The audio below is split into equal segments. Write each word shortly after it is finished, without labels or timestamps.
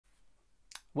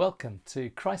Welcome to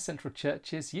ChristCentral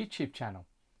Church's YouTube channel.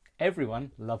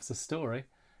 Everyone loves a story.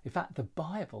 In fact, the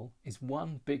Bible is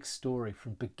one big story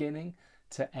from beginning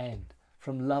to end,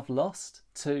 from love lost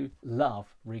to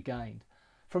love regained,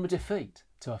 from a defeat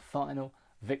to a final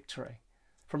victory,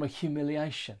 from a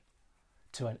humiliation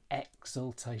to an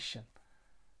exaltation.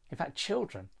 In fact,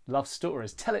 children love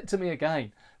stories. Tell it to me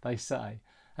again, they say.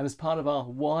 And as part of our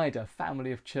wider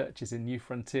family of churches in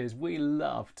Newfrontiers, we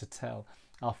love to tell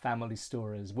our family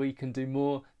stories. We can do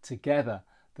more together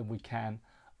than we can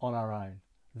on our own.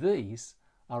 These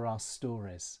are our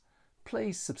stories.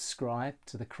 Please subscribe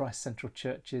to the ChristCentral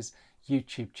Church's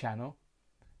YouTube channel.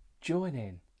 Join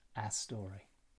in our story.